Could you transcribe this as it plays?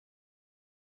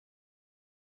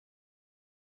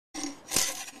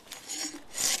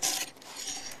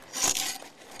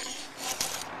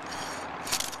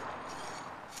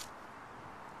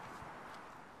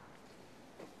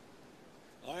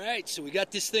So we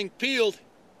got this thing peeled.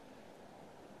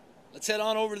 Let's head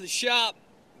on over to the shop,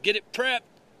 get it prepped,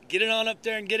 get it on up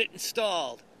there and get it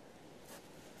installed.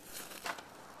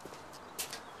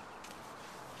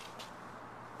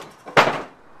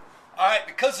 Alright,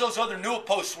 because those other Newel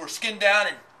posts were skinned down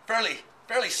and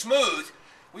fairly smooth,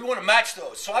 we want to match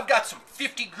those. So I've got some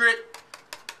 50 grit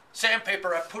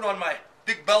sandpaper I put on my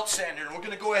big belt sander, and we're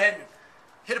going to go ahead and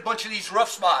hit a bunch of these rough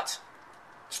spots.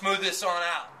 Smooth this on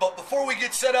out. But before we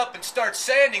get set up and start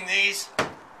sanding these,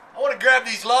 I want to grab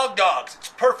these log dogs. It's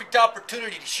a perfect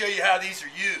opportunity to show you how these are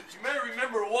used. You may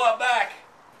remember a while back,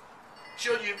 I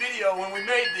showed you a video when we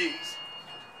made these.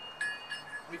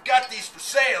 We've got these for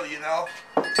sale, you know.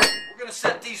 We're going to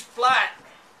set these flat,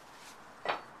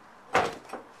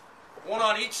 one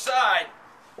on each side,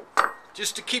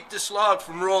 just to keep this log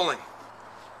from rolling.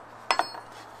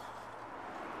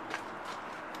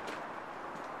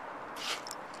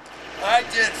 Alright,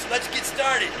 gents, let's get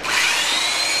started.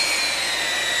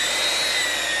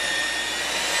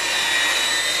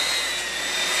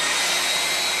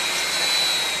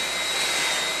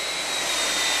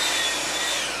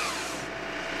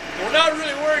 We're not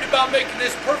really worried about making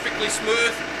this perfectly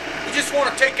smooth. We just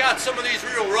want to take out some of these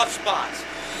real rough spots.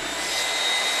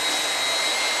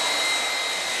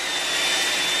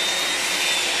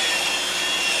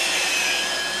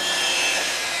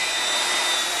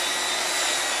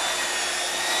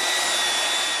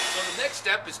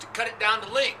 Step is to cut it down to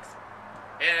length,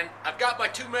 and I've got my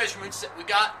two measurements that we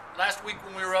got last week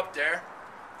when we were up there.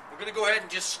 We're going to go ahead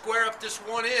and just square up this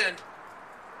one end,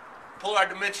 pull our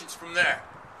dimensions from there.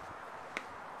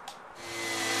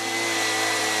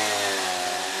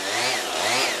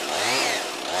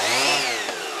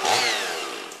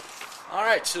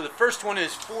 Alright, so the first one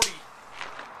is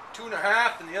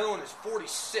 42.5 and the other one is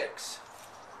 46.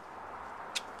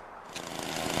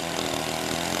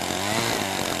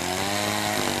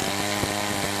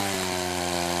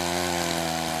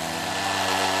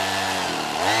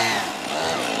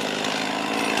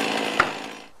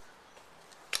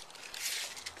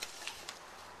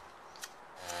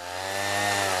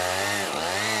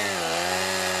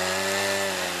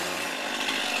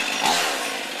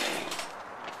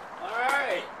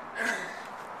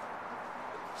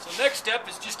 Next step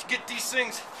is just to get these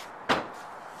things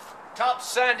top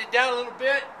sanded down a little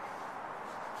bit,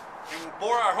 and we'll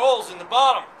bore our holes in the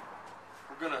bottom.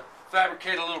 We're going to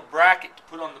fabricate a little bracket to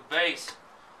put on the base. It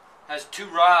has two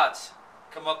rods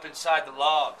come up inside the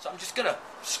log. So I'm just going to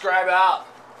scribe out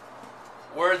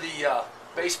where the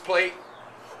base plate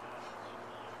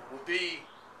will be.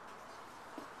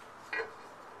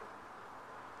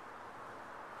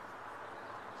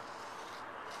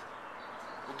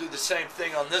 We'll do the same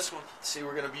thing on this one. See,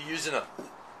 we're going to be using a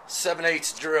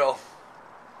 7/8 drill.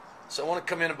 So I want to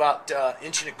come in about 1.25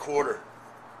 inches.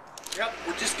 Yep,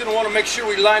 we're just going to want to make sure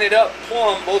we line it up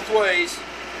plumb both ways.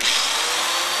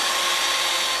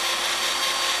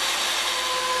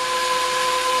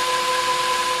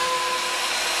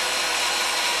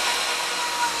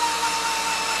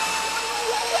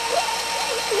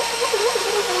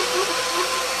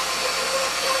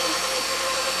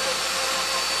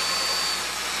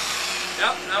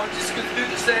 Yep, now we're just going to do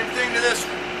the same thing to this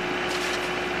one.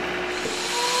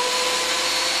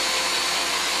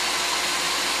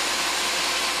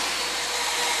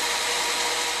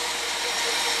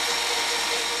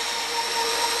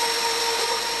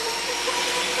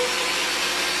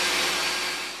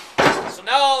 So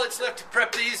now all that's left to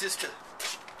prep these is to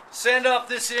sand off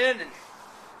this end and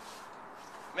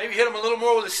maybe hit them a little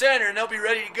more with a sander, and they'll be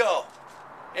ready to go.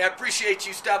 Hey, I appreciate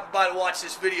you stopping by to watch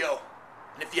this video.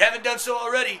 And if you haven't done so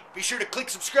already, be sure to click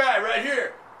subscribe right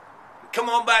here. And come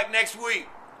on back next week.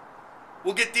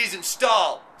 We'll get these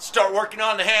installed. Start working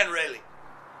on the hand railing.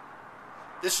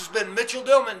 This has been Mitchell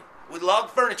Dillman with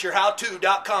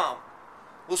LogFurnitureHowTo.com.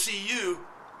 We'll see you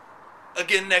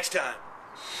again next time.